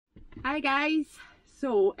Hi guys,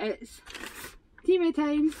 so it's Temu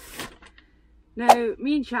time. Now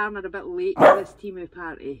me and Sharon are a bit late to this Temu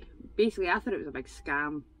party. Basically I thought it was a big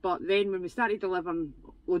scam, but then when we started delivering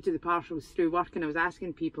loads of the parcels through work and I was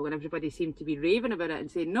asking people and everybody seemed to be raving about it and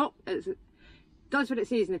saying nope, it does what it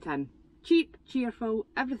says in the tin. Cheap, cheerful,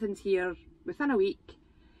 everything's here within a week,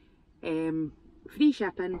 free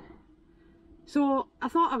shipping. So I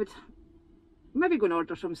thought I would maybe go and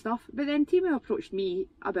order some stuff, but then Temu approached me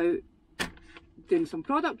about doing some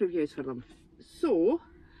product reviews for them. So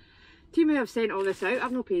Temu have sent all this out.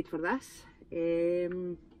 I've not paid for this,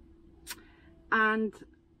 and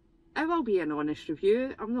it will be an honest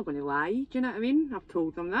review. I'm not going to lie, do you know what I mean? I've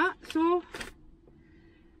told them that. So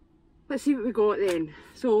let's see what we got then.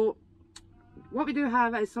 So what we do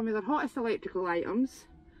have is some of their hottest electrical items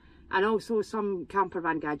and also some camper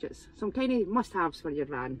van gadgets, some kind of must-haves for your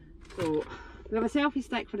van. So we have a selfie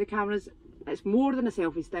stick for the cameras. It's more than a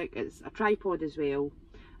selfie stick, it's a tripod as well,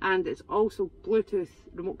 and it's also Bluetooth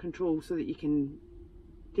remote control so that you can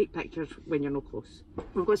take pictures when you're not close.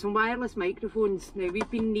 We've got some wireless microphones. Now we've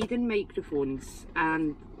been needing microphones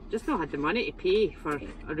and just not had the money to pay for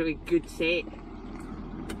a really good set.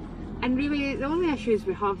 And really the only issues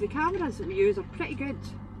we have, the cameras that we use are pretty good,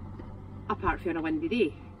 apart from a windy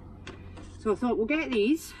day. So I thought we'll get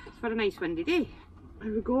these for a nice windy day.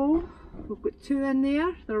 Here we go. We've got two in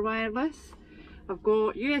there, they're wireless. I've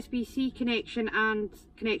got USB-C connection and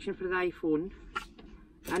connection for the iPhone,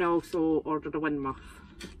 and also ordered a wind muff.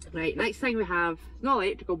 Right, next thing we have, it's not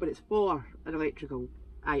electrical but it's for an electrical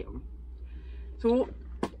item. So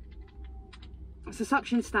it's a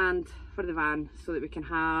suction stand for the van so that we can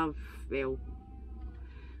have, well,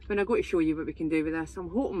 when I go to show you what we can do with this, I'm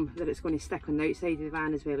hoping that it's going to stick on the outside of the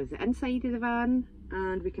van as well as the inside of the van,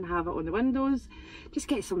 and we can have it on the windows. Just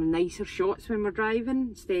get some nicer shots when we're driving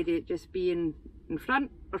instead of it just being in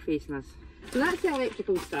front or facing us. So that's the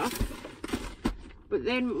electrical stuff. But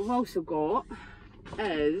then what we've also got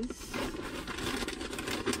is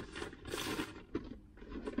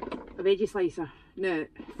a veggie slicer. Now,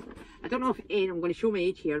 I don't know if I'm going to show my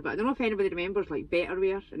age here, but I don't know if anybody remembers like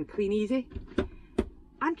Betterware and Clean Easy.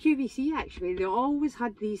 And QVC actually, they always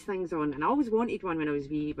had these things on, and I always wanted one when I was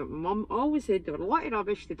wee, but my mum always said they were a lot of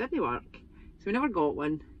rubbish, they didn't work, so we never got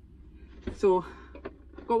one. So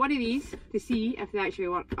I've got one of these to see if they actually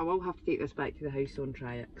work. I will have to take this back to the house and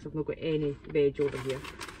try it because I've not got any veg over here.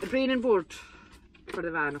 A draining board for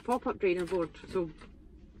the van, a pop-up draining board. So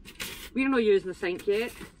we're not using the sink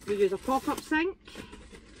yet, we use a pop-up sink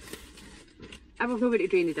and we've nowhere to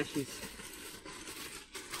drain the dishes.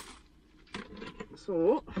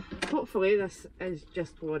 So hopefully this is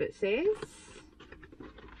just what it says.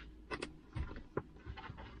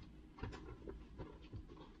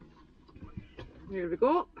 Here we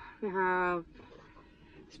go. We have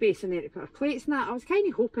space in there to put our plates in that. I was kind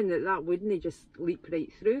of hoping that that wouldn't just leak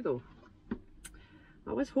right through though.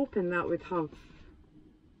 I was hoping that would have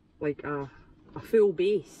like a full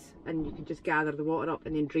base and you could just gather the water up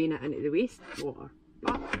and then drain it into the wastewater.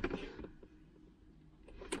 But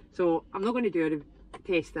so I'm not going to do a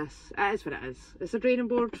test this, it is what it is. It's a draining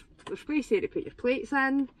board, there's space there to put your plates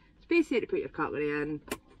in, space there to put your cutlery in,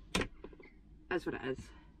 is what it is.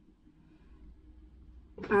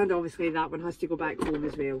 And obviously that one has to go back home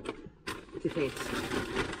as well to test.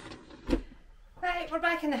 Right, we're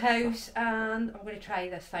back in the house and I'm going to try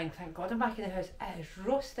this thing. Thank God I'm back in the house. It is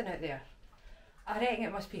roasting out there. I reckon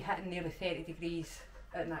it must be hitting nearly 30 degrees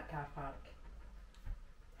in that car park.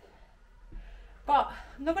 But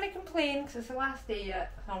I'm not going to complain because it's the last day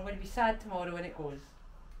yet, so I'm going to be sad tomorrow when it goes.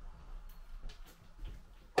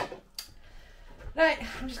 Right,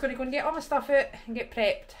 I'm just going to go and get all my stuff out and get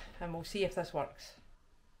prepped and we'll see if this works.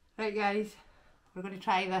 Right guys, we're going to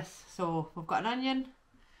try this. So we've got an onion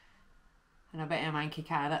and a bit of a manky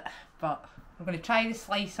carrot, but we're going to try the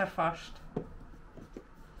slicer first.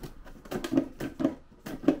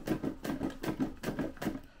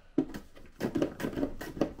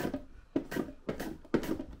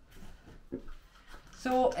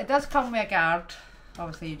 So it does come with a guard,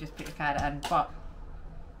 obviously you just put your carrot in, but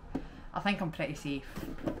I think I'm pretty safe.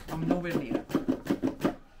 I'm nowhere near it.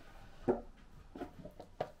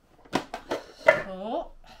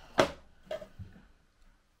 So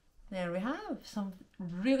there we have some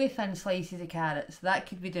really thin slices of carrots. That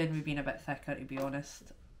could be done with being a bit thicker, to be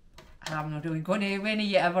honest. I'm not really going to, when are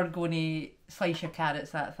you ever going to slice your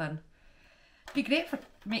carrots that thin? Be great for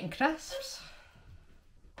making crisps.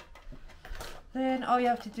 Then all you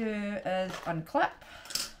have to do is unclip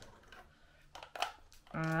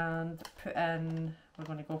and put in, we're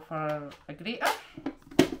going to go for a grater.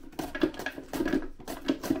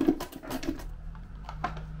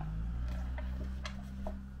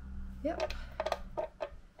 Yep.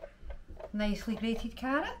 Nicely grated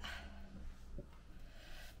carrot.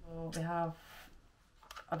 So we have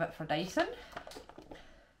a bit for dicing.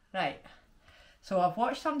 Right, so I've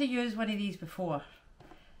watched somebody use one of these before,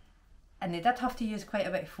 and they did have to use quite a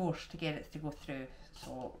bit of force to get it to go through,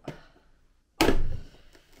 so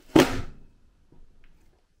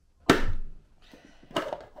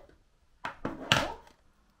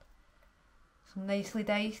some nicely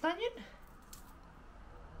diced onion.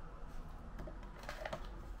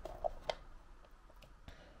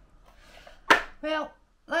 Well,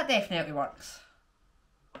 that definitely works.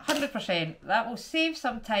 100%. That will save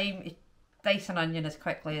some time to dice an onion as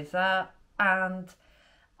quickly as that, and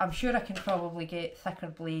I'm sure I can probably get thicker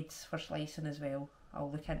blades for slicing as well.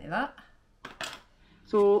 I'll look into that.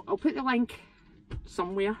 So I'll put the link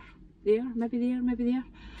somewhere there, maybe there, maybe there.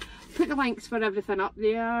 Put the links for everything up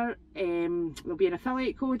there. There'll be an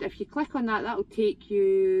affiliate code. If you click on that, that'll take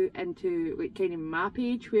you into like kind of my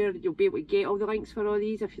page where you'll be able to get all the links for all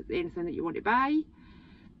these if there's anything that you want to buy.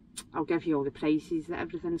 I'll give you all the prices that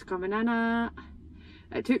everything's coming in at.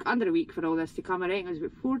 It took under a week for all this to come. I reckon it was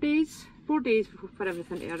about 4 days. 4 days for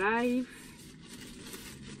everything to arrive.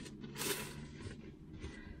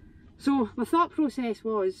 So my thought process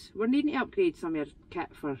was, we're needing to upgrade some of your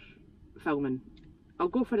kit for filming. I'll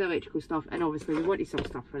go for the electrical stuff, and obviously we wanted some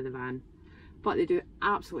stuff for the van. But they do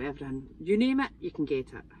absolutely everything. You name it, you can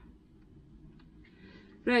get it.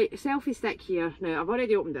 Right, selfie stick here. Now I've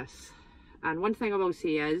already opened this. And one thing I will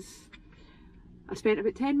say is, I spent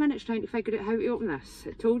about 10 minutes trying to figure out how to open this.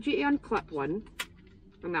 It told you to unclip one,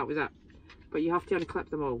 and that was it. But you have to unclip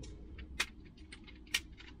them all.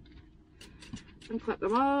 Unclip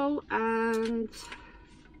them all, and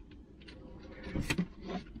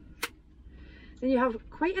then you have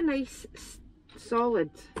quite a nice, solid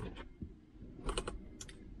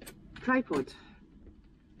tripod.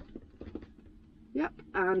 Yep,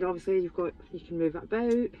 and obviously you can move it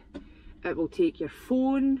about. It will take your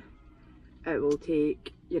phone, it will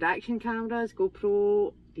take your action cameras,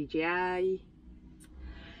 GoPro, DJI.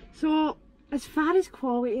 So as far as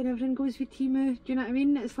quality and everything goes with Temu, do you know what I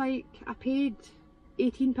mean? It's like I paid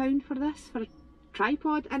 £18 for this, for a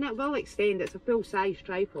tripod, and it will extend. It's a full size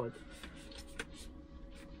tripod.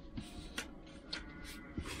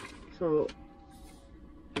 So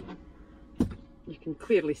you can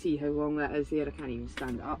clearly see how long that is there. I can't even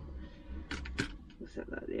stand it up. We'll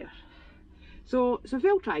set that there. So it's a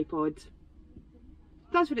full tripod.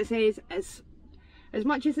 That's what it says. It's, as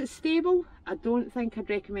much as it's stable, I don't think I'd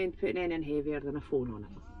recommend putting anything heavier than a phone on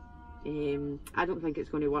it. I don't think it's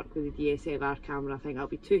going to work with the DSLR camera. I think that'll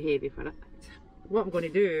be too heavy for it. What I'm going to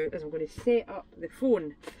do is I'm going to set up the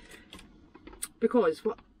phone, because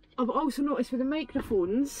what I've also noticed with the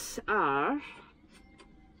microphones are,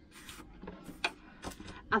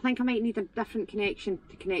 I think I might need a different connection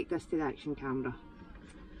to connect this to the action camera.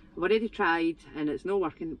 I've already tried and it's not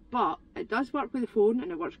working, but it does work with the phone,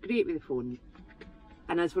 and it works great with the phone.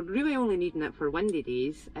 And as we're really only needing it for windy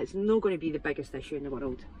days, it's not going to be the biggest issue in the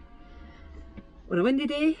world. On a windy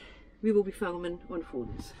day, we will be filming on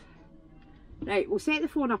phones. Right, we'll set the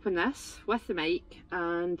phone up on this with the mic,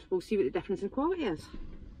 and we'll see what the difference in quality is.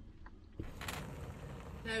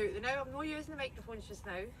 Now I'm not using the microphones just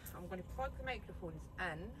now. I'm going to plug the microphones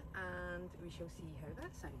in, and we shall see how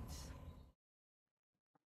that sounds.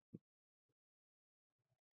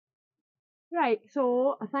 Right,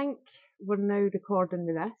 so I think we're now recording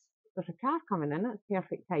with this. There's a car coming in, it's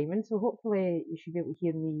perfect timing, so hopefully you should be able to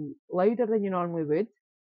hear me louder than you normally would.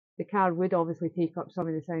 The car would obviously take up some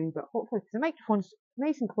of the sound, but hopefully, because the microphone's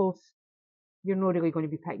nice and close, you're not really going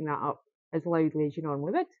to be picking that up as loudly as you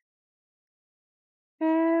normally would.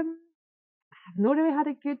 I've not really had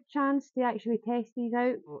a good chance to actually test these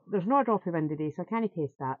out. There's no drop of wind today, so I can't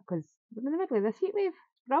test that, because we're in the middle of this heat wave.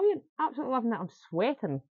 It's brilliant, absolutely loving it. I'm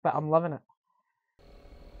sweating, but I'm loving it.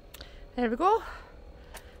 There we go.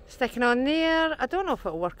 Sticking on there. I don't know if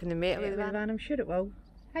it'll work in the metal of the van. I'm sure it will.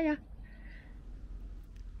 Hiya.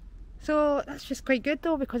 So that's just quite good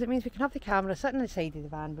though, because it means we can have the camera sitting on the side of the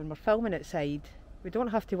van when we're filming outside. We don't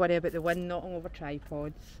have to worry about the wind knocking over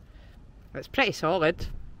tripods. It's pretty solid.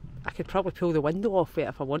 I could probably pull the window off it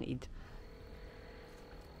if I wanted.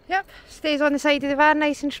 Yep, stays on the side of the van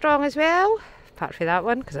nice and strong as well. Apart from that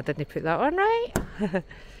one, because I didn't put that on right.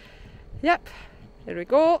 Yep, there we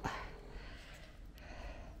go.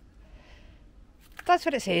 That's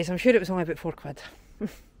what it says. I'm sure it was only about £4.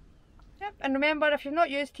 Yep, and remember, if you've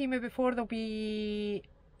not used Temu before, there'll be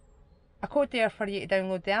a code there for you to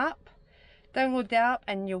download the app. Download the app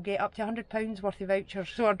and you'll get up to £100 worth of vouchers.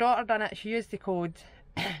 So our daughter done it, she used the code,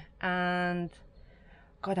 and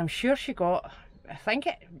God, I'm sure she got I think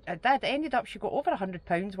it did. It ended up she got over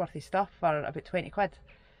 £100 worth of stuff for about 20 quid.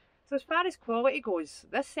 So as far as quality goes,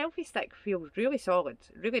 this selfie stick feels really solid.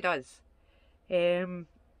 It really does. The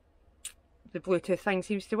Bluetooth thing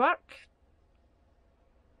seems to work.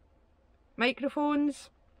 Microphones,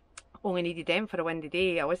 only needed them for a windy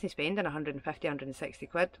day. I wasn't spending 150, 160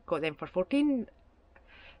 quid. Got them for 14.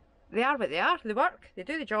 They are what they are. They work. They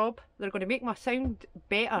do the job. They're going to make my sound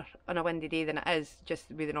better on a windy day than it is just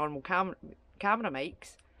with the normal camera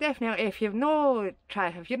mics. Definitely, if you're not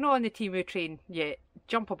on the TEMU train yet,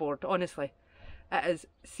 jump aboard. Honestly, it is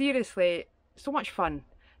seriously so much fun.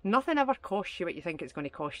 Nothing ever costs you what you think it's going to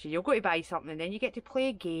cost you. You'll go to buy something and then you get to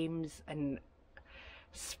play games and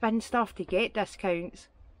spin stuff to get discounts.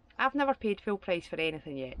 I've never paid full price for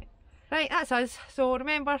anything yet. Right, that's us. So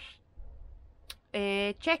remember,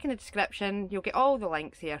 check in the description. You'll get all the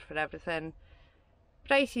links here for everything.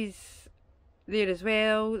 Prices there as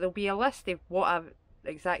well. There'll be a list of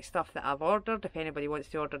exact stuff that I've ordered if anybody wants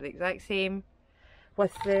to order the exact same.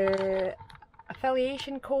 With the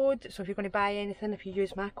affiliation code, so if you're going to buy anything, if you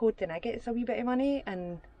use my code, then I get a wee bit of money.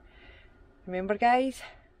 And remember guys,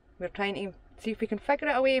 we're trying to see if we can figure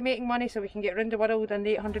out a way of making money so we can get around the world in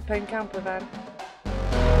the £800 camper van.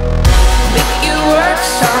 Make it work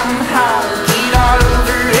somehow.